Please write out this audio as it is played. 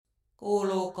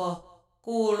Kuuluuko?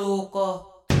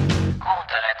 Kuuluuko?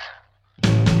 Kuuntelet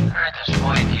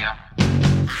Yritysvoitio,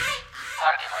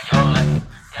 Harkimo Jolle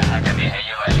ja Häkämiehen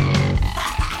Joeli.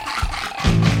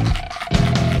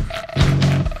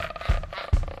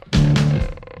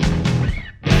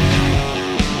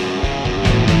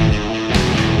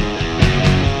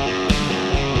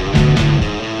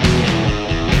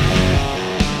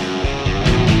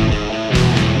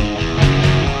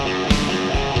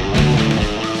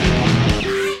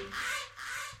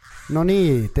 No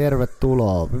niin,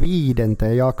 tervetuloa 5.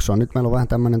 jaksoon. Nyt meillä on vähän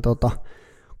tämmönen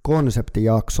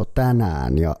konseptijakso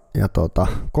tänään ja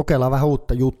kokeillaan vähän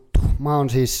uutta juttua. Mä oon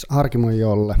siis Harkimon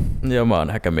Jolle. Joo, mä oon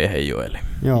Häkämiehen Joeli.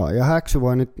 Joo, ja Häksy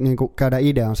voi nyt käydä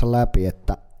ideansa läpi,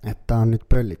 että on nyt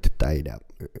pöllitty tää idea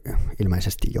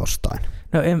ilmeisesti jostain.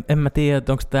 No en mä tiedä,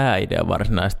 onko tää idea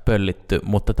varsinaisesti pöllitty,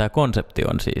 mutta tää konsepti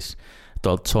on siis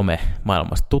tuolta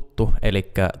some-maailmasta tuttu,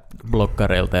 eli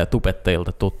bloggareilta ja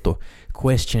tubettajilta tuttu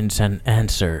Questions and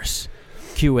Answers,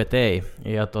 Q&A,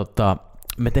 ja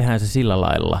me tehdään se sillä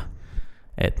lailla,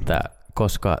 että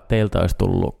koska teiltä olisi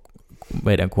tullut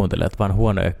meidän kuuntelijat vaan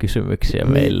huonoja kysymyksiä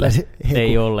meille,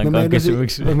 ei ollenkaan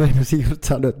kysymyksiä. Mä meinasin just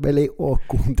sanoa, että meillä ei ole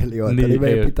kuuntelijoita, niin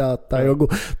meidän pitää ottaa joku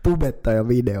tubettaja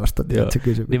videosta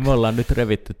kysymyksiä. Niin me ollaan nyt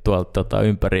revitty tuolta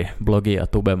ympäri blogia ja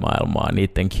tubemaailmaa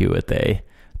niiden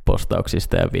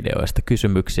Q&A-postauksista ja videoista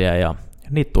kysymyksiä, ja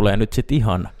niitä tulee nyt sitten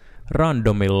ihan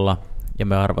randomilla, ja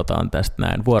me arvotaan tästä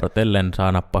näin vuorotellen,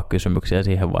 saa nappaa kysymyksiä ja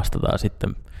siihen vastataan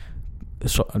sitten,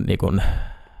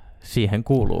 siihen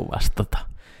kuuluu vastata.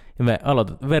 Ja me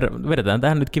vedetään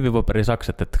tähän nyt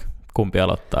kivipaperisakset, että kumpi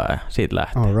aloittaa ja siitä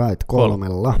lähtee. All right, 3.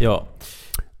 Joo.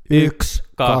 1,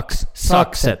 2,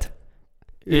 sakset.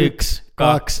 1,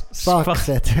 2,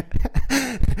 sakset.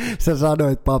 Sä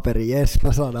sanoit paperi, jes,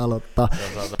 mä saan aloittaa.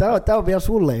 Tää on vielä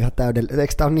sulle ihan täydellinen.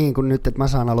 Eikö tää on niin kuin nyt, että mä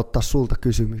saan aloittaa sulta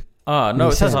kysymys? No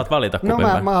niin sä saat valita. No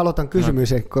mä aloitan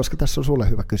kysymyksen, koska tässä on sulle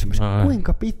hyvä kysymys.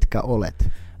 Kuinka pitkä olet?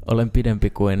 Olen pidempi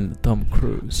kuin Tom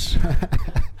Cruise.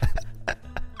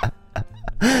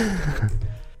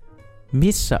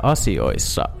 Missä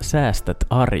asioissa säästät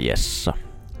arjessa?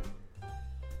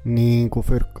 Niin kuin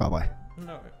fyrkkaa vai?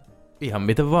 No, ihan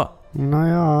miten vaan. No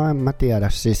joo, en mä tiedä.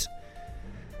 Siis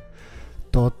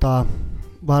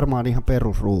varmaan ihan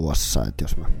perusruuassa, että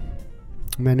jos mä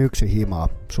menen yksin himaa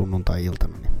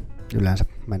sunnuntai-iltana, niin yleensä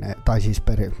menee, tai siis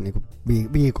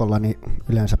viikolla, niin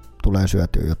yleensä tulee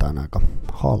syötyä jotain aika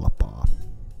halpaa.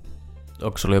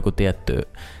 Onko sulla joku tietty,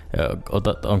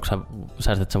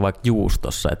 säästät sä vaikka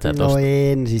juustossa? Että no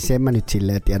en, siis en mä nyt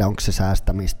silleen tiedä, onko se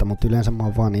säästämistä, mutta yleensä mä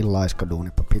oon vaan niin laiska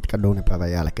pitkän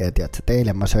duunipäivän jälkeen, että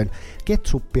eilen mä söin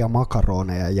ketsuppia,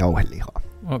 makaroneja ja jauhelihaa.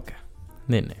 Okei,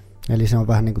 niin. Eli se on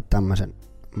vähän niin kuin tämmöisen,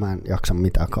 mä en jaksa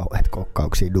mitään kauheat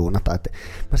kokkauksia duunata. Että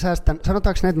mä säästän,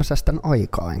 sanotaanko näin, että mä säästän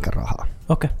aikaa enkä rahaa.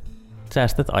 Okei,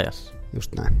 säästät ajassa.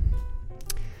 Just näin.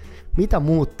 Mitä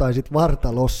muuttaisit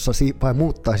vartalossasi vai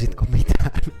muuttaisitko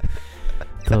mitään?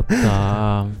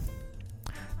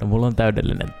 No mulla on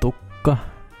täydellinen tukka.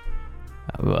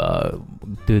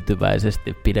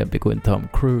 Tyytyväisesti pidempi kuin Tom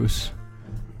Cruise.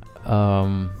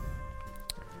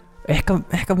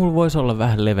 Ehkä mulla voisi olla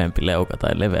vähän leveämpi leuka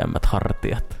tai leveämmät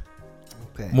hartiat.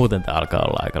 Okay. Muuten tää alkaa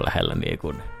olla aika lähellä niin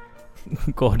kuin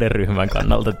kohderyhmän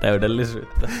kannalta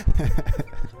täydellisyyttä.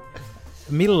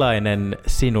 Millainen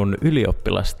sinun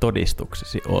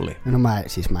ylioppilastodistuksesi oli? No mä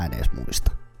en edes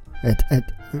muista.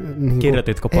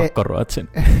 Kirjoititko pakkoruotsin?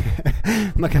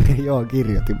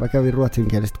 Kirjoitin. Mä kävin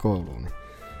ruotsinkielistä kouluun. Niin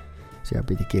siellä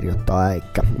piti kirjoittaa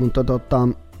äikkä. Mutta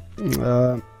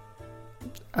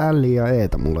L ja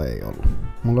E:tä mulla ei ollut.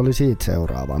 Mulla oli siitä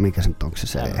seuraavaa. Mikä se nyt onko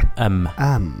se E? M.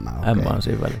 Okay. M on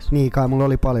siinä välissä. Niin kai mulla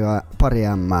oli pari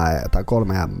M tai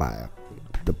 3 M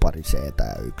ja pari C:tä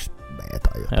ja 1 B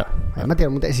tai jotain. En mä tiedä,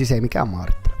 mutta siis ei mikään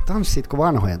maarittelu. Tanssitko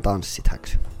vanhojen tanssit,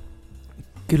 Häksy?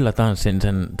 Kyllä tanssin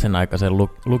sen aikaisen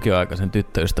lukioaikaisen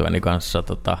tyttöystäväni kanssa.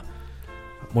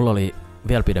 Mulla oli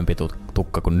vielä pidempi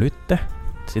tukka kuin nytte.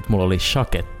 Sitten mulla oli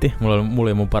shaketti. Mulla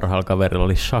ja mun parhaalla kaverilla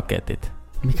oli shaketit.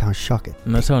 Mikä on shaketti?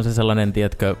 No se on se sellainen,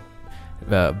 tiedätkö,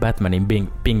 Batmanin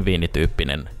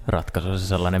pingviinityyppinen ratkaisu. Se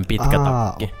sellainen pitkä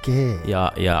takki. Okay.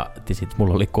 Ja sit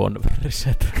mulla oli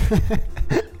Converset.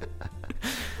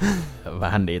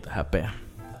 Vähän niitä häpeä.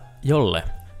 Jolle,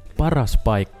 paras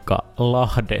paikka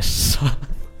Lahdessa.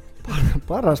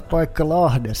 Paras paikka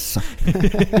Lahdessa.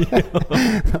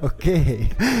 Okei.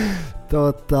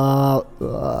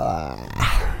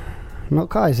 No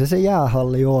kai se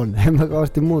jäähalli on. En mä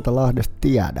kauheasti muuta Lahdesta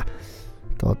tiedä.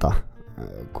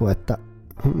 Kun että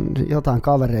jotain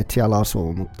kavereita siellä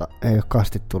asuu, mutta ei ole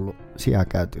kasti tullut siellä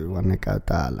käytyä, vaan ne käy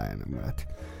täällä enemmän.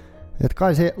 Et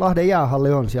kai se Lahden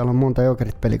jäähalli on, siellä on monta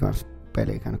Jokerit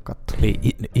peliä käynyt katsoa. Eli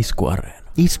Iskuareena.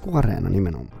 Iskuareena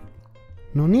nimenomaan.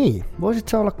 No niin, voisit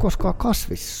sä olla koskaan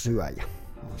kasvissyöjä?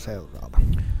 Seuraava.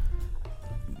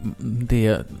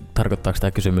 Tiedä, tarkoittaako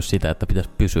tämä kysymys sitä, että pitäisi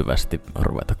pysyvästi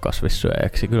ruveta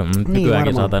kasvissyöjäksi? Kyllä mä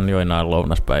nykyäänkin saatan joinain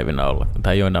lounaspäivinä olla,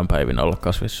 tai joinain päivinä olla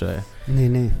kasvissyöjä.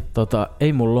 Niin.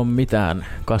 Ei mulla ole mitään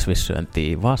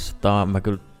kasvissyöntiä vastaan. Mä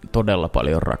kyllä todella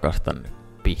paljon rakastan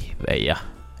pihvejä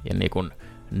ja niin kuin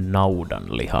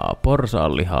naudanlihaa,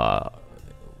 porsaanlihaa.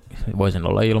 Voisin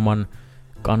olla ilman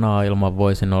kanaa, ilman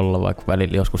voisin olla, vaikka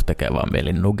välillä joskus tekee vaan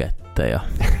mieli nugetteja.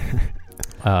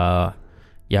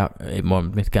 Ja ei mua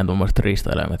mitkään tuommoiset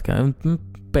riistaeläimetkään.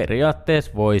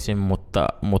 Periaatteessa voisin, mutta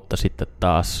sitten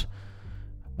taas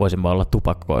voisin olla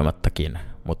tupakoimattakin,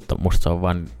 mutta musta se on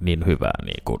vaan niin hyvä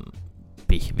niin kuin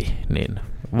pihvi, niin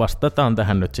vastataan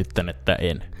tähän nyt sitten, että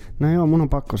en. No joo, mun on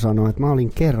pakko sanoa, että mä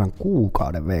olin kerran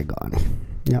kuukauden vegaani.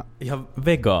 Ja ihan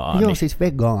vegaani? Joo, siis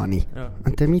vegaani. Joo. Mä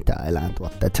en tee mitään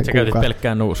eläintuotteet. Sä käytit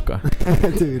pelkkää nuuskaa?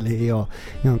 Tyyliin, joo.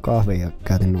 Ihan kahvia ja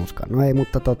käytin nuuskaa. No ei,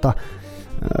 mutta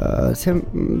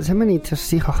se meni itse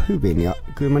asiassa ihan hyvin ja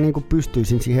kyllä mä niinku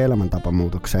pystyisin siihen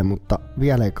elämäntapamuutokseen, mutta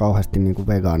vielä ei kauheasti niinku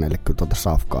vegaaneille kyllä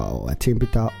safkaa ole. Et siinä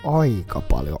pitää aika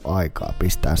paljon aikaa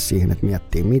pistää siihen, että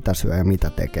miettii mitä syö ja mitä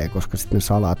tekee, koska sitten ne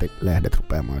salaatilehdet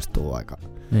rupeaa maistua aika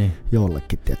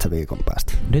jollekin, tiedätkö, viikon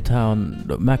päästä. Nythän on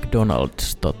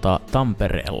McDonald's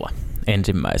Tampereella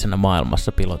ensimmäisenä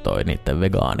maailmassa pilotoi niiden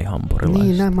vegaanihampurilaisia.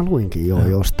 Niin, näin mä luinkin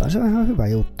jostain. Se on ihan hyvä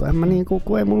juttu.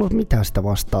 Kun ei mulla ole mitään sitä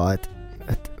vastaa, että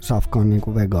safka on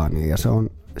niinku vegaania ja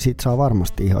siitä saa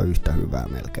varmasti ihan yhtä hyvää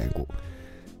melkein kuin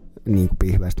niinku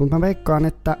pihveistä. Mutta mä veikkaan,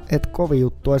 että kovin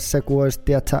juttu olisi se, kun olisi,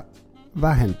 tiedätkö,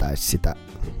 vähentäisi sitä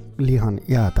lihan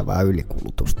jäätävää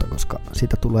ylikulutusta, koska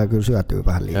siitä tulee kyllä syötyä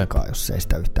vähän liikaa, jos ei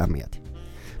sitä yhtään mieti.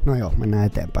 No joo, mennään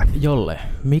eteenpäin. Jolle,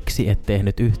 miksi et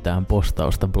tehnyt yhtään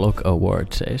postausta Blog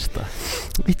Awardsista?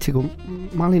 Vitsi, kun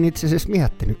mä olin itse asiassa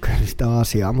miettinyt sitä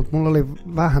asiaa, mutta mulla oli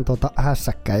vähän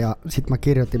hässäkkä ja sit mä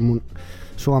kirjoitin mun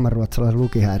suomenruotsalaisen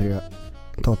lukihäiriö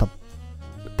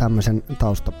tämmöisen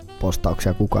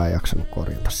taustapostauksen ja kukaan ei jaksanut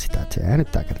korjata sitä, että se jäi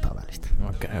nyt tää kertaa välistä.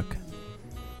 Okei.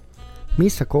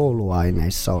 Missä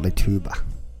kouluaineissa olit hyvä?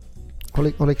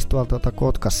 Oliko tuolla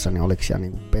Kotkassa, niin oliko siellä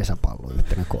niinku pesäpallo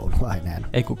yhtenä kouluaineena?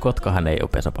 Ei, kun Kotkahan ei ole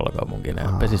pesäpallokaupunki,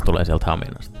 pesis tulee sieltä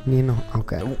Haminasta. Niin no,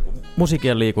 okei. Okay. Musiikin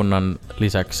ja liikunnan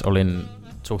lisäksi olin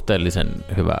suhteellisen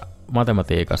hyvä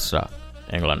matematiikassa,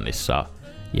 englannissa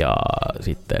ja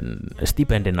sitten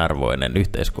stipendin arvoinen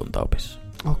yhteiskuntaopissa.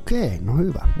 Okei, no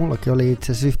hyvä. Mullakin oli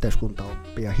itse asiassa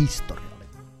yhteiskuntaoppi ja historia.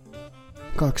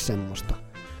 2 semmoista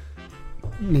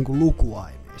niinku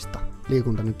lukuaineista.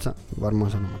 Liikunta nyt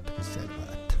varmaan sanomattakin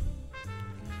selvää, että...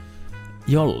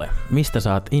 Jolle, mistä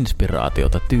saat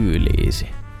inspiraatiota tyyliisi?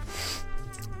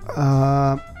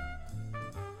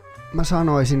 Mä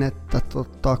sanoisin, että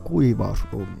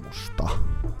kuivausrummusta.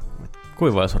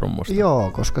 Kuivausrummusta?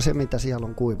 Joo, koska se mitä siellä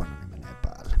on kuivannut, niin menee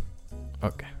päälle.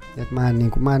 Okei. Okay.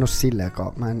 Mä en oo silleen,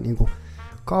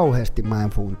 kauheasti mä en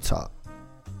funtsaa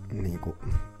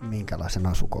minkälaisen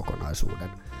asukokonaisuuden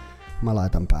mä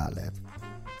laitan päälle.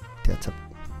 Tiedätkö,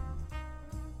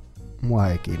 mua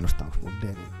ei kiinnosta, onko mun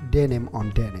denim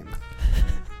on denim.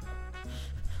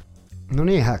 No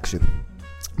niin, Häksy.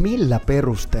 Millä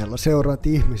perusteella seuraat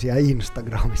ihmisiä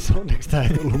Instagramissa? Onneksi tää ei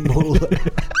tullut mulle.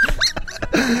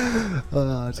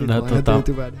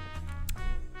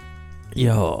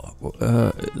 Joo,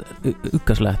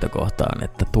 ykköslähtökohtaan,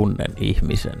 että tunnen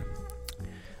ihmisen.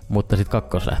 Mutta sitten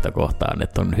kakkoslähtökohtaan,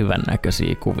 että on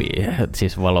hyvännäköisiä kuvia,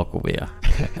 siis valokuvia.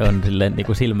 On silleen niin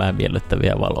kuin silmään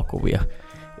miellyttäviä valokuvia.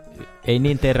 Ei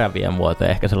niin teräviä muotoja,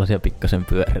 ehkä sellaisia pikkasen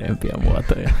pyöreämpiä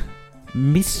muotoja.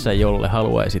 Missä Jolle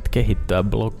haluaisit kehittyä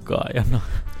bloggaajana?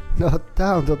 No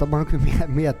tää on mä oon kyllä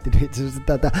miettinyt itse asiassa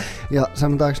tätä. Ja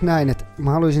sanotaanko näin, että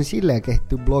mä haluaisin silleen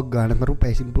kehittyä bloggaajana, että mä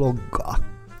rupeisin bloggaa.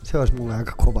 Se olisi mulle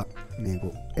aika kova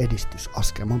niinku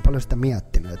edistysaskel. Mä oon paljon sitä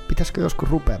miettinyt, että pitäisikö joskus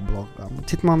rupea bloggaamaan. Mutta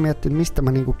sit mä oon miettinyt, mistä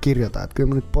mä niinku kirjoitan. Että kyllä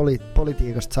mä nyt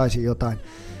politiikasta saisin jotain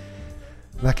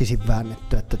väkisin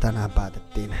väännettyä, että tänään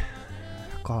päätettiin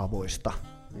kaavoista,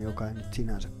 joka ei nyt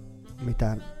sinänsä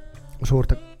mitään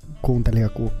suurta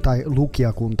tai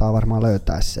lukijakuntaa varmaan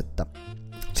löytäisi. Että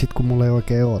sit kun mulla ei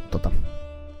oikein oo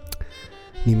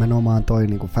nimenomaan toi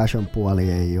niinku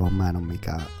fashion-puoli ei oo, mä en oo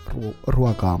mikään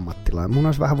ruoka-ammattilainen. Mun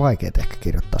olisi vähän vaikea ehkä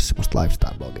kirjoittaa semmoista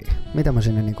lifestyle-blogia. Mitä mä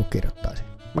sinne niinku kirjoittaisin?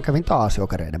 Mä kävin taas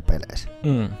Jokereiden peleissä.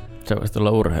 Se voisi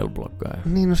olla urheilublogaaja.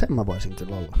 Niin, no sen mä voisin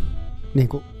kyllä olla.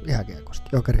 Niinku jääkiekosta,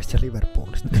 Jokerista ja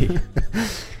Liverpoolista. Niin.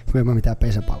 Kun en mä mitään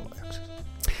pesäpalloa jaksaisi.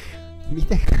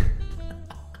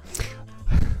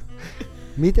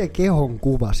 Miten kehon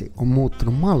kuvasi on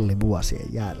muuttunut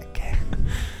mallivuosien jälkeen?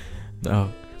 No.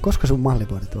 Koska sun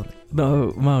mallivuodet oli?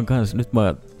 No mä oon kans, nyt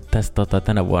mä tässä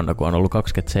tänä vuonna, kun on ollut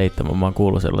 27, mä oon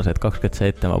kuullut sellaisen, että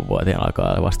 27-vuotiaan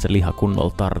alkaa vasta se liha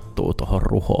kunnolla tarttuu tohon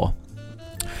ruhoon.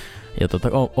 Ja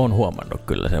oon huomannut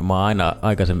kyllä sen. Mä oon aina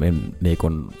aikaisemmin niin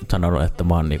kun sanonut, että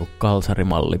mä oon niin kun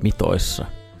kalsarimalli mitoissa.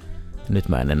 Nyt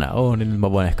mä en enää oo, niin nyt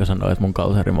mä voin ehkä sanoa, että mun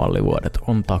kalsarimallivuodet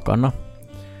on takana.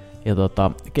 Ja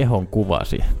kehon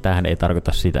kuvasi. Tämähän ei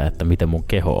tarkoita sitä, että miten mun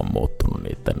keho on muuttunut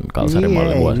niiden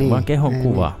kalsarimallivuosien, vaan kehon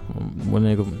kuva.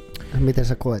 Niin. Miten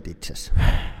sä koet itsesi?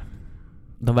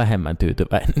 No vähemmän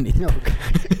tyytyväinen niitä. Okay.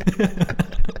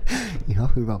 Ihan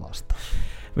hyvä vastaus.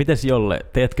 Mites Jolle,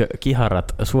 teetkö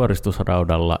kiharat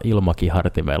suoristusraudalla,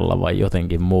 ilmakihartimella vai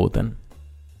jotenkin muuten?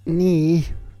 Niin,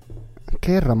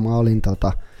 kerran mä olin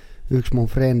yksi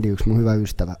mun hyvä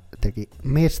ystävä teki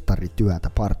mestarityötä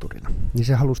parturina, niin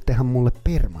se halusi tehdä mulle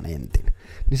permanentin.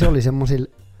 Niin se oli semmosilla,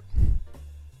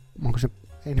 onko se,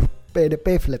 ei ne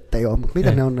peflettä joo, mutta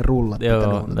mitä ne on ne rullat?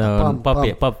 Joo, ne on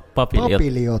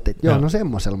papiliotit. Joo, no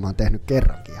semmosella mä oon tehnyt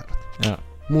kerran kiharat. Joo.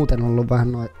 Muuten on ollut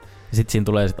vähän noin. Sitten siinä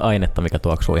tulee ainetta, mikä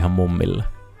tuoksuu ihan mummille.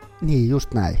 Niin,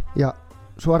 just näin. Ja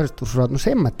suoristusraut, no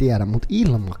sen mä tiedän, mutta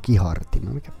ilmakihartima,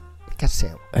 mikä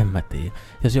se on? En mä tiedä.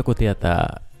 Jos joku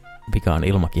tietää, mikä on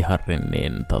ilmakiharrin,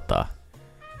 niin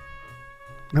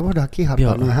me voidaan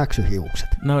kihartaa nuo häksyhiukset.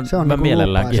 No, se on mä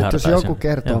mielellään kihartaisin. Jos joku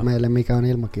kertoo meille, mikä on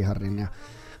ilmakiharrin ja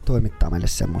toimittaa meille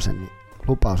semmoisen, niin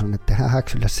lupaus on, että tehdään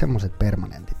häksylle semmoiset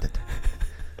permanentit, että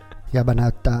jäbä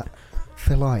näyttää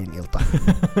Felainilta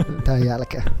tämän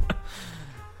jälkeen.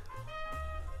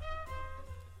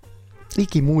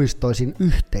 Ikimuistoisin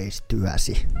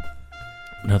yhteistyösi.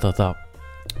 No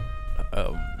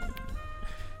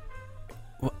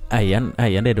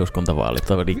äijän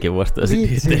eduskuntavaalit on ikimuistoisin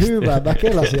yhteistyösi. Vitsi, hyvä. Mä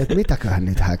kelasin, että mitäköhän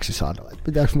niitä häksy sanoo.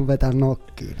 Pitääkö mun vetää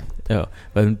nokkiin? Joo,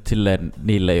 vai nyt silleen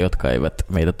niille, jotka eivät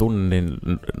meitä tunne niin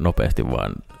nopeasti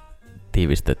vaan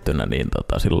tiivistettynä, niin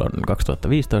silloin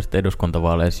 2015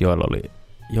 eduskuntavaaleissa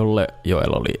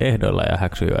Joel oli ehdoilla ja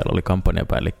Häksy Joel oli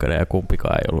kampanjapäällikkönä ja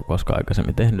kumpikaan ei ollut koskaan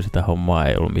aikaisemmin tehnyt sitä hommaa,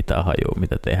 ei ollut mitään hajua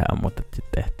mitä tehdään, mutta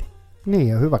sitten tehtiin. Niin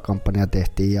ja hyvä kampanja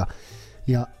tehtiin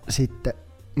ja sitten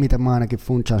mitä mä ainakin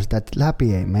funchaan sitä, että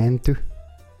läpi ei menty,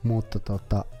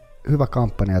 mutta hyvä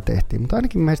kampanja tehtiin, mutta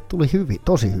ainakin meistä tuli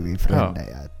tosi hyviä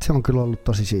frendejä. Se on kyllä ollut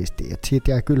tosi siistiä, että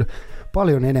siitä jää kyllä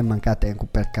paljon enemmän käteen kuin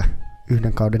pelkkä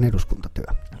yhden kauden eduskuntatyö.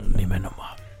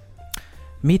 Nimenomaan.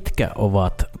 Mitkä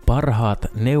ovat parhaat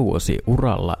neuvosi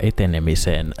uralla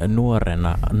etenemiseen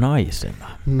nuorena naisena?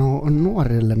 No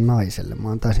nuorelle naiselle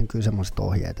mä antaisin kyllä semmoiset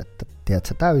ohjeet, että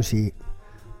tiedätkö, täysiä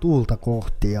tuulta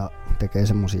kohti ja tekee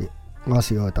semmoisia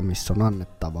asioita, missä on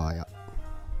annettavaa ja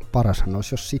parashan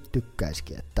olisi, jos sit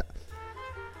tykkäisikin, että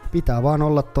pitää vaan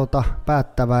olla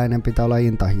päättäväinen, pitää olla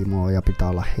intahimoa ja pitää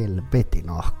olla helvetin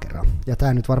ahkera. Ja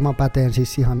tää nyt varmaan pätee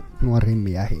siis ihan nuoriin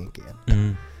miehiinkin,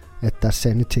 että tässä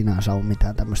ei nyt sinänsä ole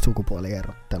mitään tämmöistä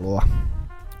sukupuolierottelua.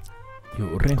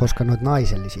 Juuri. Koska noita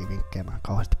naisellisia vinkkejä mä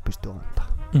kauheasti pysty antaa.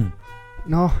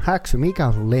 No Häksy, mikä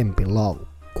on sun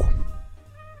lempilaukku?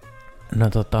 No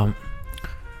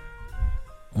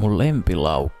mun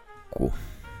lempilaukku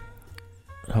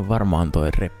on varmaan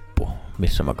toi reppu,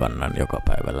 missä mä kannan joka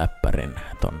päivä läppärin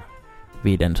ton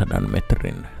 500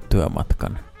 metrin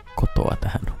työmatkan kotoa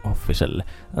tähän officelle.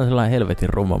 On sellainen helvetin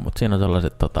ruma, mutta siinä on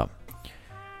sellaiset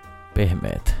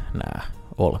pehmeät nää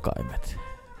olkaimet.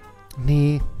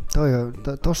 Niin,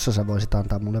 tossa sä voisit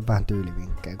antaa mulle vähän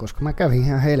tyylivinkkejä, koska mä kävin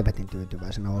ihan helvetin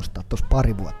tyytyväisenä ostaa tossa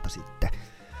pari vuotta sitten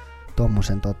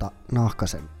tommosen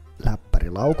nahkasen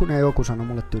läppärilaukun ja joku sanoi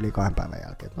mulle tyyli 2 päivän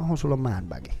jälkeen, että no sulla on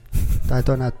manbagi. Tai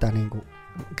toi näyttää niinku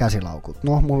käsilaukut.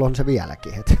 No mulla on se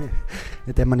vieläkin,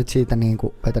 et en mä nyt siitä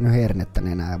niinku vetänyt hernettä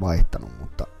enää ja vaihtanut,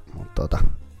 mutta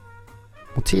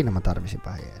siinä mä tarvisin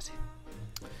vähän jeesiä.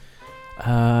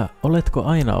 Oletko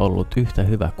aina ollut yhtä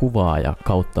hyvä kuvaaja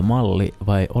kautta malli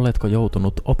vai oletko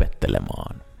joutunut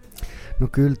opettelemaan? No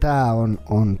kyllä tää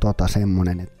on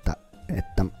semmonen,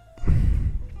 että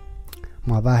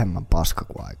mä oon vähemmän paska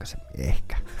kuin aikaisemmin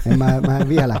ehkä. Mä en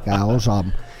vieläkään osaa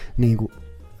niinku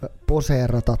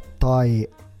poseerata tai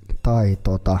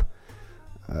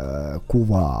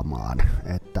kuvaamaan,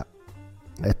 että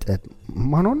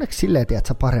mä oon onneksi silleen,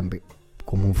 tiedätkö, parempi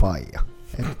kuin mun faija.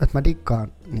 Et mä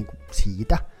dikkaan niinku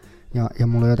siitä ja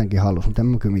mulla on jotenkin hallus, mutta en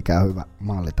mä kyllä mikään hyvä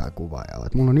malli tai kuvaaja ole.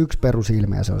 Mulla on yksi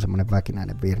perusilme ja se on semmoinen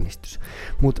väkinäinen virnistys.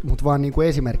 Mut vaan niinku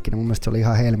esimerkkinä mun mielestä se oli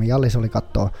ihan helmi. Jallis oli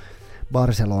kattoo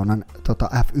Barcelonan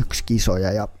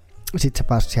F1-kisoja ja sit se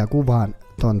pääsi siihen kuvaan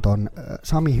ton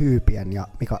Sami Hyypien ja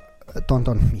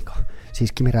Mika,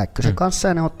 siis Kimi Räikkösen kanssa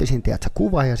ja ne otti siinä tiedätkö,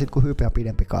 kuvaa ja sit kun Hyypiä on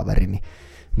pidempi kaveri, niin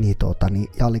niin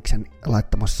Jaliksen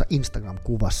laittamassa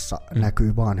Instagram-kuvassa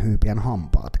näkyy vaan hyypiän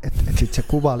hampaat. Et sit se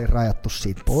kuva oli rajattu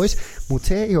siitä pois, mutta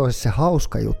se ei ole se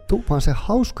hauska juttu, vaan se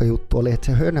hauska juttu oli, että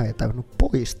se Hönö ei tajunnut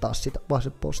poistaa sitä, vaan se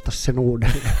postasi sen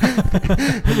uudelleen.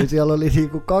 Eli siellä oli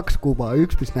niinku 2 kuvaa,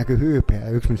 yksi missä näkyy hyypiä ja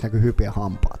yksi missä näkyy hyypiä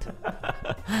hampaat.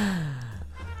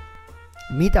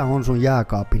 Mitä on sun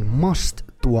jääkaapin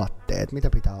must-tuotteet? Mitä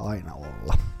pitää aina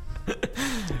olla?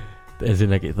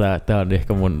 Ensinnäkin tämä on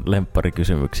ehkä mun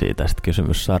lempparikysymyksiä tästä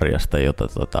kysymyssarjasta,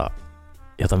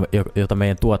 jota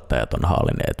meidän tuottajat on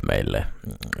haalineet meille.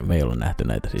 Me ei olla nähty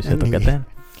näitä siis etukäteen.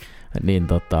 Niin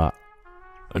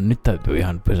nyt täytyy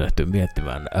ihan pysähtyä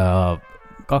miettimään.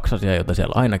 2 asiaa, joita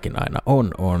siellä ainakin aina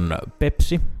on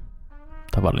Pepsi,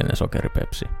 tavallinen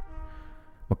sokeripepsi.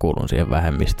 Mä kuulun siihen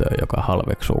vähemmistöön, joka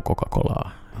halveksuu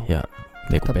Coca-Colaa. Ja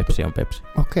niin kuin Pepsi on Pepsi.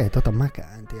 Okei,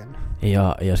 mäkään en tiedä.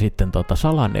 Ja sitten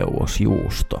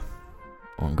salaneuvosjuusto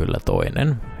on kyllä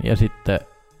toinen. Ja sitten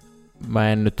mä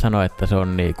en nyt sano, että se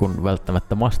on niin kuin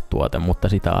välttämättä must-tuote, mutta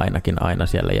sitä ainakin aina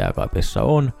siellä jääkaapissa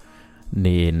on.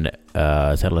 Niin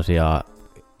sellaisia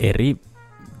eri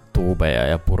tuubeja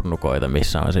ja purnukoita,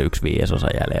 missä on se 1/5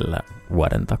 jäljellä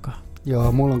vuoden takaa.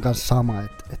 Joo, mulla on kanssa sama,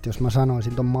 että jos mä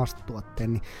sanoisin ton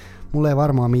must-tuotteen, niin mulla ei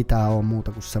varmaan mitään ole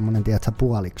muuta kuin semmonen, tiedätkö,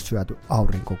 puoliksi syöty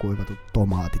aurinkokuivatut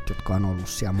tomaatit, jotka on ollut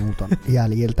siellä muuton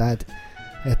jäljiltä.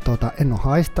 En ole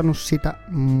haistanut sitä,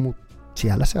 mutta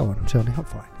siellä se on ihan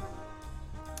fine.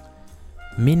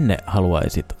 Minne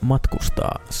haluaisit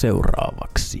matkustaa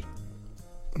seuraavaksi?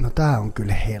 No tää on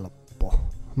kyllä helppo.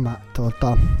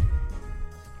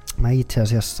 Mä itse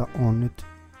asiassa on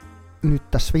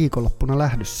nyt tässä viikonloppuna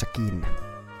lähdössäkin.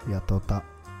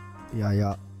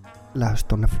 Ja lähdössä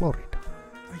tonne Floridaan.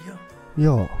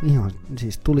 Joo, ihan,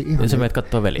 siis tuli ihan... Ja sä menet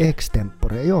kattoo veliä?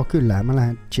 Extempore. Joo, kyllähän mä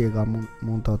lähden chiigaan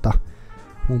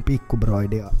mun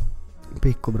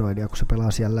pikkubroidia, kun se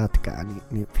pelaa siellä lätkää.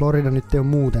 Niin Florida nyt ei ole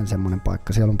muuten semmonen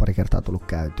paikka, siellä on pari kertaa tullut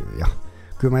käytyä. Ja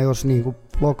kyllä mä jos niinku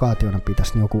lokaationa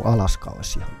pitäisi, niin joku Alaska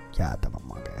olisi ihan jäätävän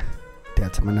makea.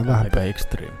 Tiedätkö, mennään vähän... Aika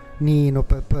extreme. Niin, no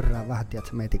pörrää vähän,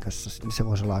 tiedätkö, metikössä, niin se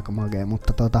voisi olla aika makea.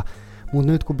 Mutta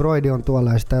nyt kun broidi on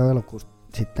tuolla ja sitä ei ole elokuussa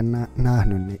sitten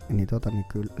nähnyt, niin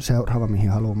kyllä seuraava, mihin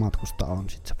haluaa matkustaa, on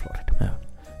sitten se Florida. Joo.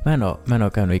 Mä en oo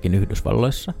käynyt ikinä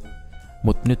Yhdysvalloissa,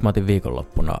 mutta nyt mä otin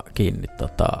viikonloppuna kiinni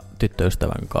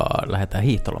tyttöystävän kanssa, lähdetään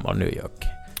hiihtolomalle New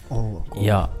Yorkiin.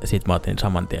 Ja sit mä otin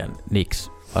saman tien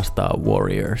Knicks vastaan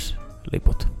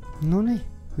Warriors-liput. No niin,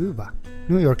 hyvä.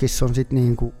 New Yorkissa on sit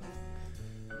niinku,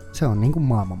 se on niinku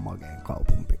maailman makein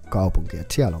kaupunki,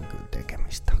 että siellä on kyllä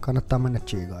tekemistä. Kannattaa mennä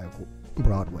chiigaan joku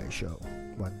Broadway show,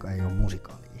 vaikka ei ole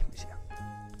musikaali-ihmisiä.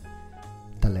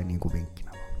 Tälleen niinku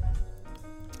vinkkinä vaan.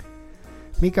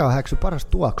 Mikä on Häksy paras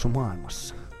tuoksu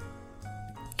maailmassa?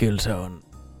 Kyllä se on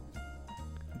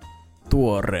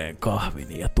tuoreen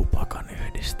kahvin ja tupakan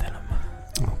yhdistelmä.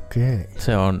 Okei.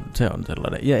 Se on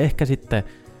sellainen. Ja ehkä sitten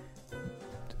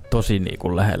tosi niin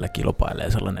kuin lähellä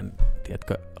kilpailee sellainen,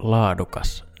 tiedätkö,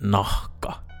 laadukas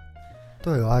nahka.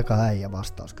 Toi on aika äijä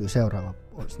vastaus. Kyllä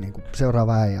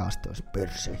seuraava äijä aste olisi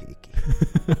pörssehiki.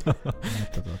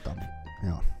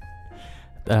 Joo.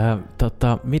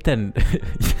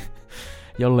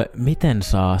 Miten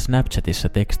saa Snapchatissa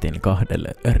tekstin 2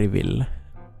 riville?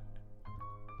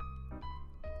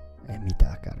 Ei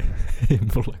mitään käydä. Ei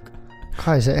mullakaan.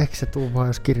 Kai eikö se tuu vaan,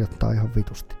 jos kirjoittaa ihan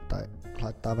vitusti tai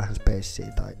laittaa vähän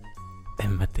spacea tai...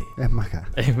 En mä tiedä. En mäkään.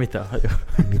 Ei mitään hajua.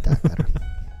 Ei mitään käydä.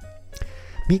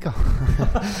 Mikä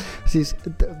siis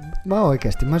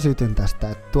mä sytyn tästä,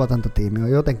 että tuotantotiimi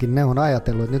on jotenkin, ne on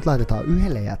ajatellut, että nyt laitetaan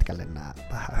yhdelle jätkälle nämä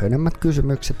vähän hönemmät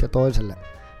kysymykset ja toiselle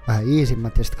vähän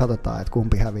iisimmät ja sitten katsotaan, että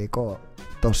kumpi hävii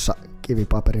tuossa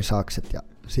kivipaperisakset ja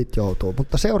sit joutuu.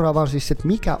 Mutta seuraava on siis, että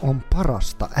mikä on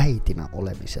parasta äitinä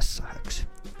olemisessa, Häksy?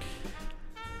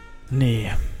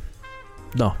 Niin.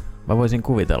 No, mä voisin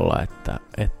kuvitella,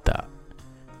 että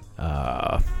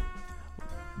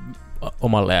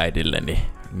omalle äidilleni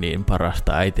niin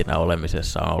parasta äitinä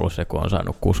olemisessa on ollut se, kun on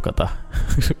saanut kuskata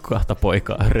 2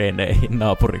 poikaa reeneihin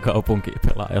naapurikaupunkiin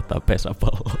pelaa jotain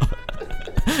pesäpalloa.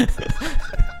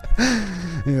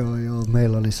 Joo,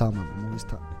 meillä oli sama,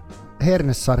 muista.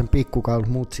 Hernessaaren pikkukaulut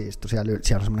mutsi istui siellä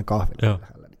on semmoinen kahvila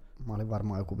lähellä. Mä olin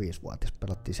varmaan joku 5-vuotias,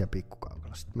 pelattiin siellä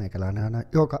pikkukaukalla. Sitten meikäläinen aina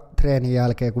joka treenin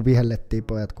jälkeen, kun vihellettiin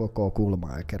pojat koko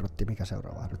kulmaa ja kerrottiin, mikä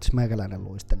seuraava. Sitten meikäläinen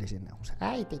luisteli sinne.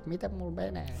 Äiti, miten mulla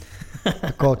menee?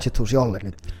 Ja coachit huusi Jolle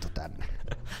nyt vittu tänne.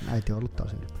 Äiti on ollut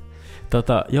tosi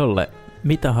hyvä. Jolle,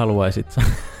 mitä haluaisit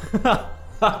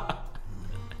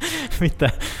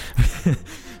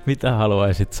mitä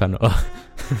haluaisit sanoa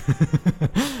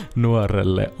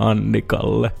nuorelle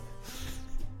Annikalle?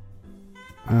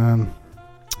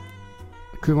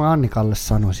 Kyllä mä Annikalle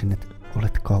sanoisin, että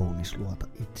olet kaunis, luota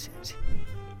itseesi.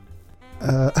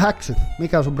 Häksy,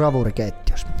 mikä on sun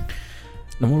bravuurikeittiös?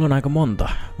 No mulla on aika monta,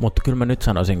 mutta kyllä mä nyt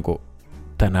sanoisin, kun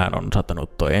tänään on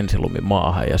satanut toi ensilumi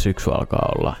maahan ja syksy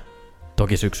alkaa olla.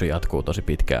 Toki syksy jatkuu tosi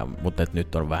pitkään, mutta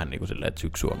nyt on vähän niin kuin silleen, että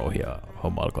syksy on ohi ja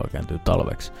homma alkaa kääntyä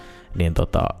talveksi. Niin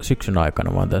syksyn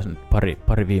aikana mä oon tässä nyt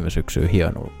pari viime syksyä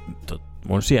hionnut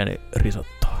mun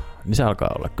sienirisottoa. Niin se alkaa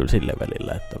olla kyllä sille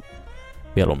välillä, että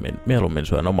mieluummin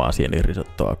syön omaa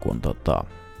sienirisottoa, kun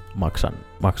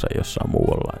maksan jossain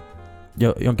muualla.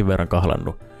 Jonkin verran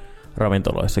kahlannut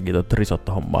ravintoloissakin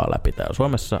risottohommaa läpi täällä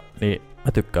Suomessa, niin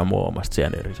mä tykkään mun omasta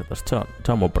sienirisotosta.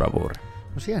 Se on mun bravuuri.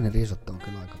 No sienirisotto on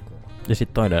kyllä aika kova. Ja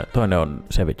sitten toinen on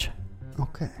ceviche.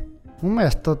 Okei. Mun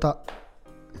mielestä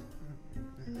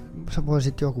sä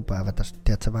voisit joku päivä tässä,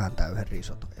 tiedätkö, vääntää yhden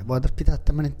risoton. Ja voitais pitää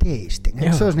tämmönen tasting.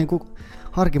 Eikö se olisi niinku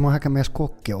Harkimo Häkämies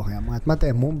kokkiohjelma, että mä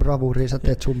teen mun bravuuria, sä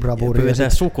teet sun bravuuria.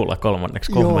 Pyydetään Sukula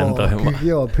kolmanneksi kommentoimaan.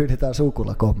 Joo, pyydetään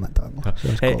Sukula kommentoimaan.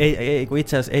 Ei, kun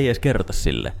itse asiassa ei edes kerrota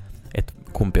sille, että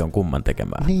kumpi on kumman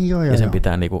tekemää. Niin, joo, ja sen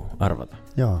pitää niinku arvata.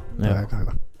 Joo, aika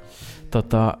hyvä.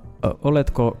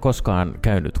 Oletko koskaan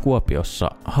käynyt Kuopiossa?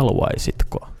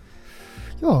 Haluaisitko?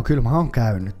 Joo, kyllä mä oon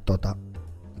käynyt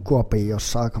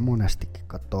Kuopiossa aika monestikin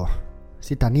kattoo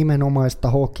sitä nimenomaista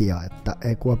hokia, että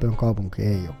ei Kuopion kaupunki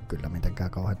ei ole kyllä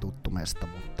mitenkään kauhean tuttu mesta,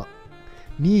 mutta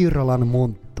Niiralan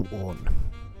monttu on.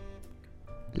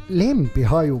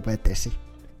 Lempihajuvetesi.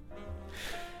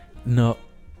 No,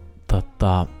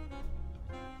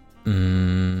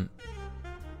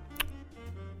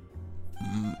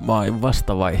 mä oon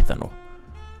vasta vaihtanut,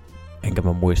 enkä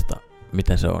mä muista,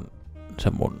 miten se on se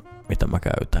mun, mitä mä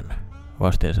käytän.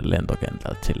 Vastin sen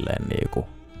lentokentältä silleen niinku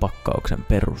pakkauksen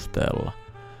perusteella.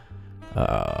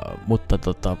 Mutta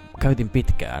käytin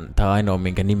pitkään, tää ainoa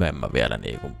minkä nimen mä vielä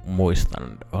niinku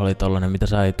muistan, oli tollanen mitä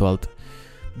sai tuolta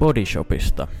Body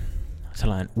Shopista,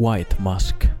 sellainen White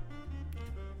Musk.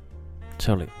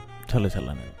 Se oli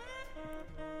sellainen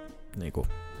niinku,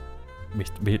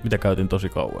 mitä käytin tosi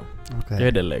kauan. Okay. Ja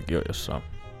edelleenkin on jossain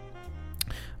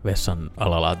vessan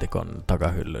alalaatikon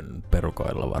takahyllyn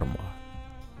perukoilla varmaan.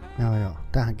 Joo.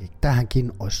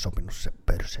 Tähänkin olisi sopinut se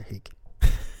persehiki.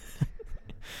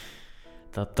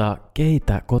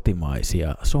 Keitä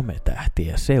kotimaisia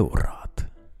sometähtiä seuraat?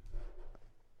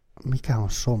 Mikä on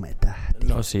sometähti?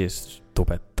 No siis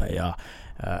tubettaja,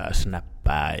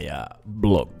 snappaaja,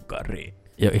 bloggari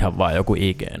ja ihan vaan joku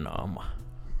IG-naama.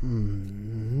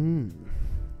 Mm-hmm.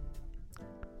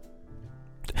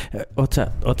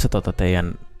 Oot sä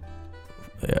teidän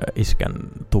iskän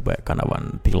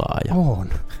tube-kanavan tilaaja?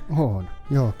 On.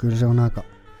 Joo, kyllä se on aika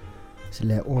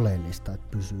silleen oleellista, että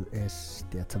pysyy edes,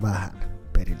 tiedätkö, vähän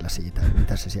perillä siitä, että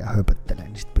mitä se siellä höpöttelee,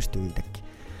 niin sit pystyy itsekin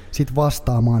sit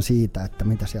vastaamaan siitä, että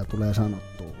mitä siellä tulee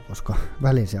sanottua, koska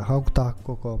välillä siellä hauktaa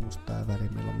kokoomusta ja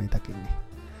välillä milloin mitäkin, niin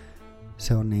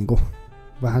se on niinku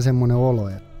vähän semmoinen olo,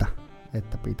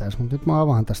 että pitäisi. Mutta nyt mä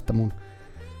avaan tästä mun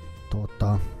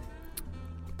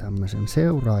tämmöisen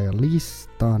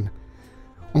seuraajalistan.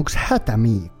 Onks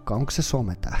Hätämiikka? Onko se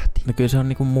sometähti? No kyllä se on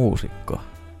niinku muusikko.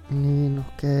 Niin,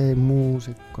 okei,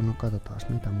 muusikko. No katsotaas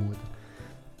mitä muita.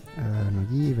 No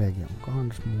JVG on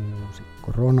kans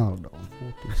muusikko. Ronaldo on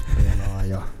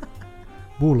futispelaaja.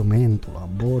 Bull Mentula on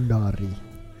bodari.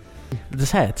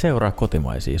 Sä et seuraa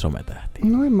kotimaisia sometähtiä.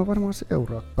 No en mä varmaan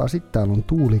seuraakaan. Sitten täällä on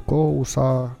Tuuli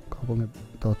Kousaa,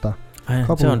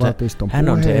 kaupunginvaltuuston hän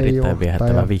on se erittäin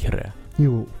viehättävä vihreä.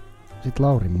 Juu. Sitten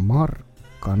Lauri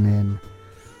Markkanen.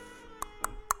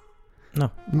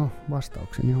 No,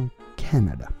 vastaukseni on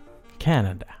Canada.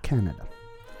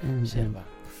 Selvä.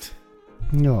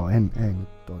 Joo, ei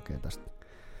nyt oikein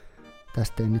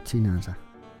tästä ei nyt sinänsä.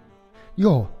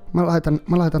 Joo,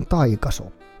 mä laitan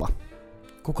Taikasoppa.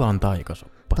 Kuka on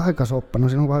Taikasoppa? Taikasoppa, no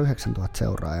siinä on vain 9000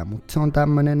 seuraajaa, mutta se on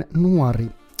tämmönen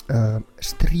nuori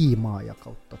striimaaja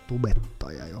kautta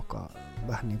tubettaja, joka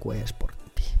vähän niin kuin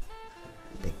e-sporttia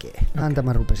tekee. Häntä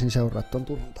mä rupesin seuraamaan tuon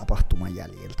Turun tapahtuman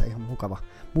jäljiltä. Ihan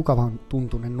mukavan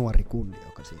tuntunen nuori kundi,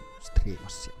 joka siinä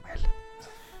striimasi siellä meille.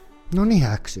 No niin,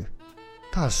 Häksy.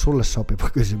 Taas sulle sopiva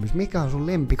kysymys. Mikä on sun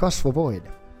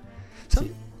lempikasvovoide?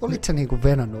 Olit sä niinku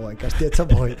venannut oikeasti, että sä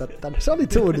voitat tän? Sä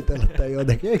olit suunnitellut tän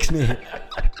jotenkin, eiks niin?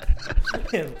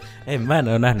 Mä en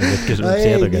oo nähnyt nyt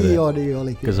kysymyksiä etukäteen. Niin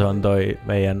oli. Kun se on toi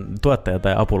meidän tuottaja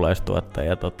tai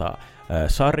apulaistuottaja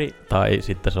Sari, tai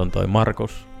sitten se on toi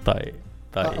Markus,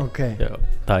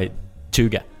 tai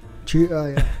Tsyga.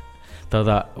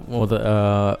 Mutta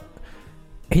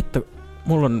hitto,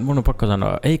 mun on pakko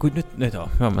sanoa, ei kun nyt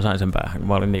on, mä sain sen päähän,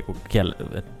 mä olin niinku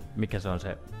että mikä se on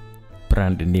se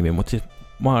brändin nimi, mutta siis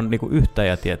mä oon niinku yhtä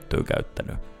ja tiettyä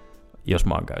käyttänyt jos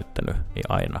mä oon käyttänyt, niin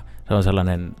aina. Se on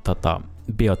sellainen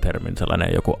biotermin, sellainen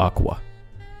joku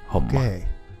aqua-homma. Okei.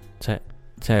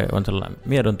 Se on sellainen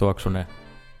miedon tuoksunen,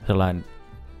 sellainen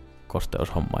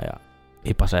kosteushomma ja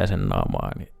hipasee sen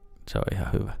naamaa, niin se on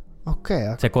ihan hyvä. Okei.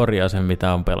 Se korjaa sen,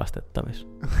 mitä on pelastettavissa.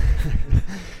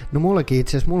 No mullakin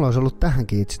itse asiassa, mulla olisi ollut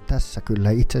tähänkin tässä kyllä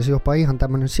itse asiassa jopa ihan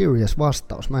tämmönen serious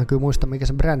vastaus. Mä en kyllä muista mikä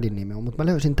se brändin nimi on, mutta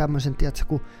mä löysin tämmöisen, tiedätkö,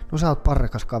 kun no sä oot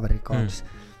parrakas kaveri kanssa.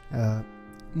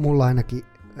 Mulla ainakin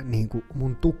niinku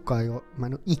mun tukka ei ole, mä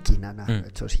en ole ikinä nähnyt,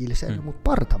 että se olisi hilseily, mutta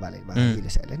partaväliin vähän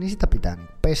hilseily, niin sitä pitää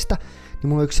niinku pestä. Niin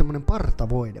mulla on yksi semmonen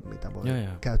partavoide, mitä voi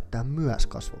käyttää myös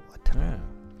kasvovoiteena.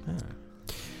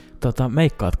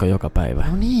 Meikkaatko joka päivä?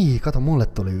 No niin, kato, mulle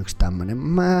tuli yksi tämmönen.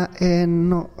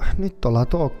 Nyt ollaan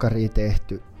talkkaria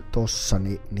tehty tossa,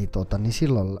 niin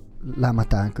silloin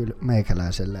lämätään kyllä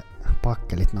meikäläiselle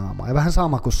pakkelit naamaa. Ja vähän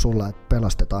sama kuin sulla, että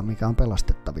pelastetaan mikä on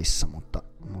pelastettavissa, mutta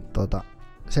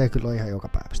se ei kyllä ole ihan joka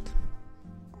päivästä.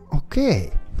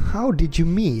 Okei, how did you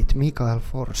meet Mikael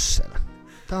Forssell?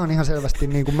 Tää on ihan selvästi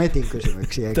niin kuin Metin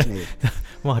kysymyksiä, eikö niin?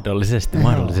 mahdollisesti.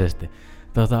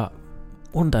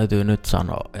 Mun täytyy nyt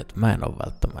sanoa, että mä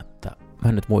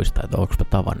en nyt muista, että onko mä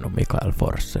tavannut Mikael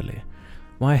Forssellia.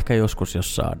 Mä oon ehkä joskus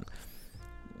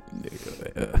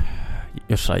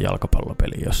jossain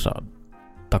jalkapallopeli, jossain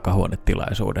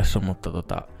takahuonetilaisuudessa,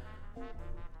 mutta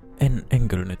en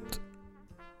kyllä nyt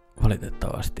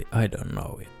valitettavasti, I don't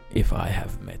know if I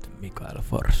have met Mikael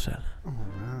Forssell.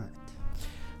 Alright.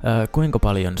 Kuinka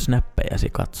paljon snappejäsi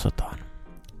katsotaan?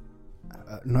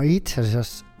 No itse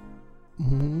asiassa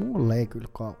mulle ei kyllä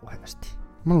kauheasti.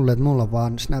 Mä luulen, että mulla on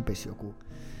vaan Snapissa joku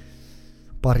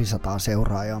 200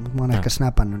 seuraajaa, mutta mä oon ehkä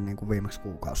snapannut niin kuin viimeksi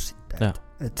kuukausi sitten.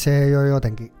 Et se ei ole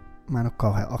jotenkin, mä en ole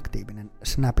kauhean aktiivinen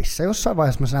Snapissa. Jossain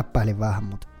vaiheessa mä snappailin vähän,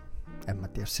 mutta en mä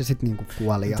tiedä, se sit niinku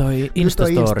kuoli. Ja toi Insta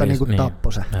niinku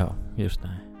tappoi se. Joo, just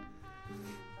näin.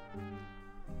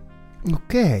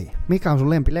 Okei, mikä on sun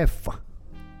lempileffa?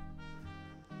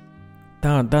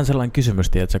 Tää on sellainen kysymys,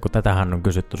 tiedätkö, kun tätähän on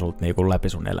kysytty sulta niinku läpi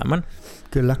sun elämän.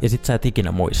 Kyllä. Ja sit sä et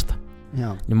ikinä muista.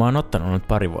 Joo. Niin mä oon ottanut nyt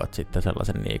pari vuotta sitten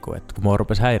sellaisen, niinku, että kun mua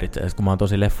rupesi häiritsemään, kun mä oon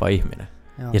tosi leffa-ihminen.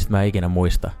 Joo. Ja sit mä en ikinä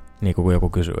muista, niinku, kun joku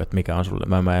kysyy, että mikä on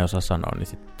sulle, mä en osaa sanoa, niin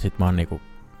sit mä oon niinku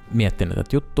miettinyt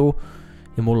tätä juttua.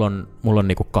 Ja mulla on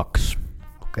niinku 2.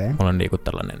 Okei. Mulla on niinku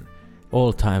tällainen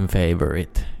all time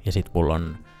favorite. Ja sit mulla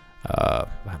on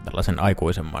vähän tällaisen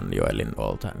aikuisemman Joelin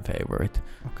all time favorite.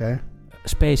 Okei.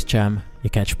 Space Jam ja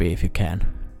Catch Me If You Can.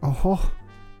 Oho.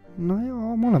 No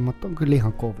joo, molemmat on kyllä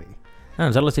ihan kovia. Nämä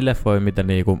on sellaisia leffoja, mitä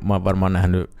niinku, mä oon varmaan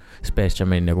nähnyt Space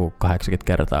Jamin joku 80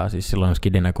 kertaa. Siis silloin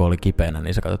skidinä, kun oli kipeänä,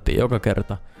 niin se katsottiin joka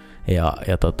kerta. Ja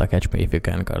Catch Me If You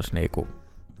Can kanssa niinku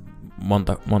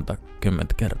monta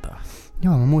kymmentä kertaa.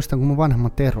 Joo, mä muistan, kun mun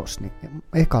vanhemmat eros, niin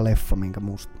eka leffa, minkä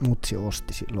mutsi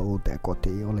osti silloin uuteen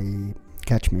kotiin, oli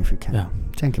Catch Me If You Can. Ja.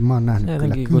 Senkin mä oon nähnyt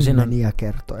kyllä kymmeniä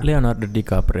kertoja. Leonardo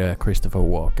DiCaprio ja Christopher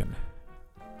Walken.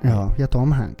 Joo, ja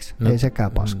Tom Hanks. No, ei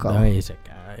sekään paskaa. No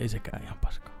ei sekään ihan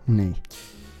paskaa. Niin.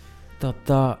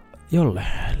 Jolle,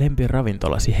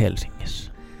 lempiravintolasi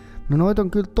Helsingissä? No noit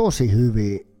on kyllä tosi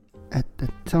hyviä.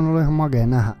 Se on ollut ihan magea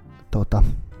nähdä,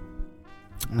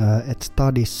 että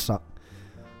Stadissa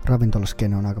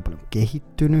ravintolaskene on aika paljon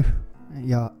kehittynyt.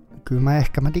 Ja kyllä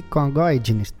mä dikkaan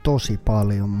Gaijinista tosi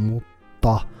paljon,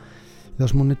 mutta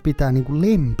jos mun nyt pitää niinku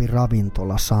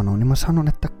lempiravintola sanoa, niin mä sanon,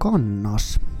 että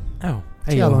Kannas.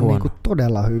 Siellä on niinku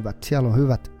todella hyvät. Siellä on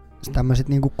hyvät tämmöiset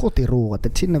niinku kotiruuat,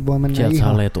 että sinne voi mennä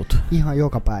ihan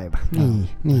joka päivä.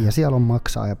 Niin, ja siellä on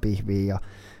maksaa ja pihviä ja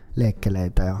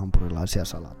leikkeleitä ja hampurilaisia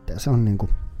salaatteja. Se on niinku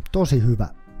tosi hyvä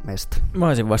mesta. Mä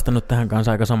olisin vastannut tähän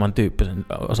kanssa aika samantyyppisen,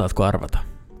 osaatko arvata?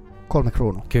 3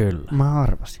 kruunua. Kyllä. Mä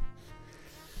arvasin.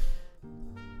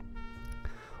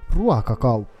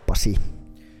 Ruokakauppasi.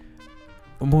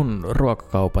 Mun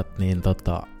ruokakaupat, niin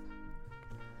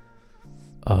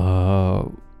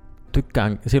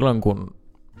tykkään silloin kun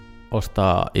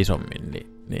ostaa isommin,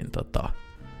 niin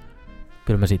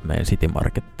kyllä mä sit menen City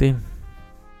Markettiin.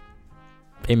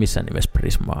 Ei missään nimessä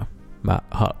Prismaa.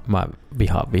 Mä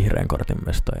vihaan vihreän kortin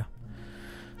mestoja.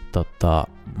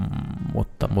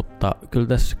 Mutta kyllä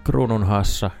tässä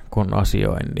Kruununhaassa kun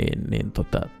asioin, niin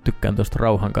tykkään tuosta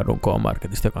Rauhankadun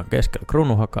K-Marketista, joka on keskellä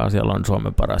Kruununhakaa. Siellä on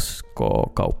Suomen paras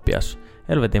K-kauppias.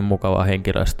 Helvetin mukava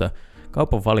henkilöstö.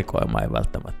 Kaupan valikoima ei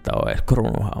välttämättä ole edes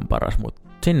Kruununhaan paras, mutta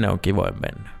sinne on kivoin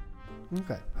mennä.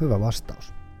 Okei, hyvä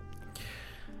vastaus.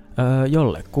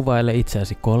 Jolle, kuvaile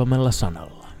itseäsi 3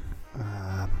 sanalla.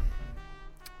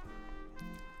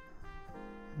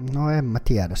 No en mä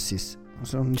tiedä siis.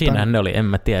 Siinähän ne oli, en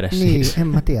mä tiedä niin, siis. en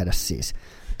mä tiedä siis.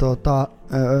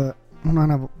 mun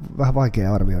on aina vähän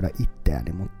vaikea arvioida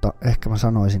itseäni, mutta ehkä mä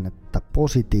sanoisin, että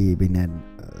positiivinen,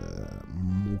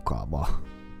 mukava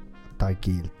tai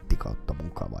kiltti kautta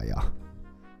mukava ja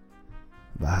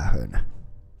vähän hönä.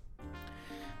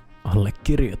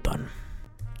 Allekirjoitan.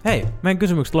 Hei, meidän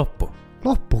kysymykset loppu.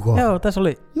 Loppuko? Joo, tässä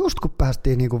oli... Just kun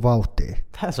päästiin niinku vauhtiin.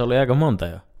 Tässä oli aika monta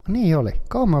jo. Niin oli.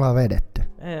 Kauan me ollaan vedetty.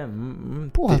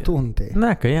 Puoli tuntia.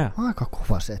 Näköjään. Aika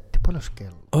kova setti. Paljon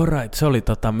kello. Alright, se oli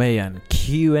meidän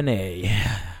Q&A.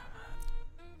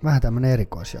 Vähän tämmönen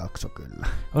erikoisjakso kyllä.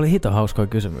 Oli hito hauskoja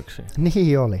kysymyksiä.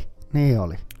 Niin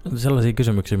oli. Sellaisia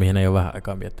kysymyksiä, mihin ei ole vähän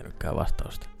aikaa miettinytkään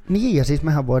vastausta. Niin, ja siis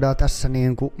mehän voidaan tässä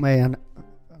niin kuin meidän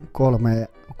 3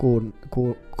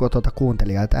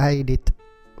 kuuntelijaa, että äidit,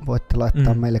 voitte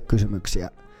laittaa meille kysymyksiä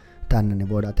tänne, niin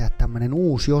voidaan tehdä tämmöinen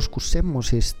uusi joskus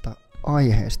semmosista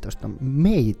aiheista, josta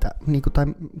meitä niin kuin, tai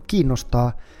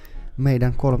kiinnostaa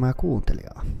meidän 3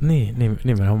 kuuntelijaa. Niin,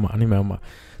 nimenomaan.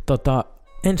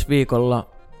 Ensi viikolla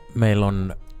meillä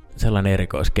on sellainen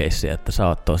erikoiskeissi, että sä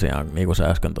oot tosiaan, niin kuin sä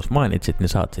äsken tuossa mainitsit, niin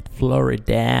sä oot sit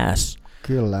Floridas.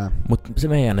 Kyllä. Mutta se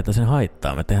me ei anneta sen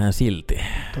haittaa, me tehdään silti.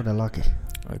 Todellakin.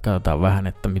 Katsotaan vähän,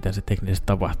 että mitä se teknisesti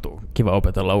tapahtuu. Kiva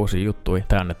opetella uusia juttuja.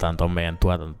 Tämä annetaan tuon meidän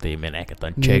tuotantotiimin, ehkä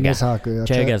tuon Chege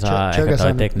saa ehkä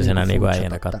toi teknisenä niin kuin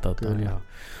äijänä katsoa.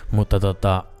 Mutta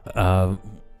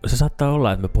se saattaa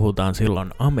olla, että me puhutaan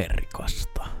silloin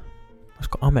Amerikasta.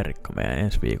 Olisiko Amerikka meidän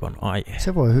ensi viikon aihe?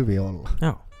 Se voi hyvin olla.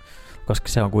 Joo, koska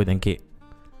se on kuitenkin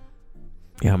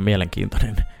ihan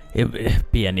mielenkiintoinen,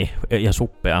 pieni ja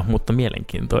suppea, mutta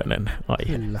mielenkiintoinen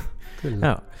aihe. Kyllä.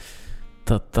 Joo.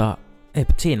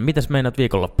 Eipä siinä. Mitäs meinaat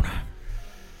viikonloppuna?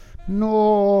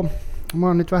 No, mä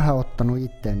oon nyt vähän ottanut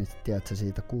itteeni, tiedätkö,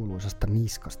 siitä kuuluisasta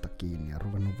niskasta kiinni ja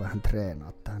ruvennut vähän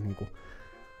treenaamaan. Tää niinku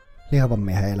lihavan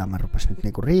miehen elämä rupesi nyt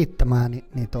niinku riittämään, niin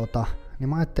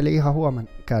mä ajattelin ihan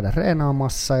huomenna käydä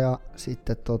reenaamassa ja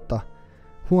sitten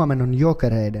huomenna on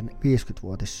Jokereiden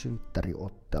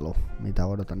 50-vuotissynttäriottelu, mitä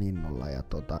odotan innolla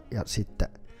ja sitten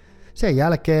sen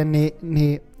jälkeen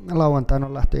niin lauantaina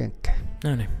on lähtö jenkkeen.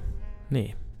 No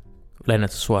niin.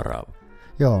 Lennät suoraan?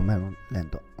 Joo, meillä on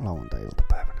lento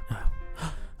lauantai-iltapäivänä.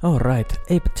 All right.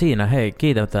 Eipä siinä. Hei,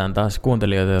 kiitetään taas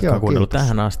kuuntelijoita, jotka on kuunnellut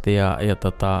tähän asti ja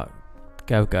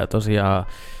käykää tosiaan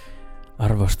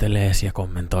arvostelees ja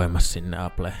kommentoimassa sinne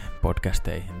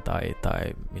Apple-podcasteihin tai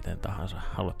miten tahansa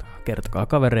haluat. Kertokaa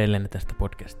kavereillenne tästä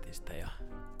podcastista ja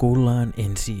kuullaan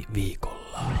ensi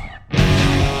viikolla.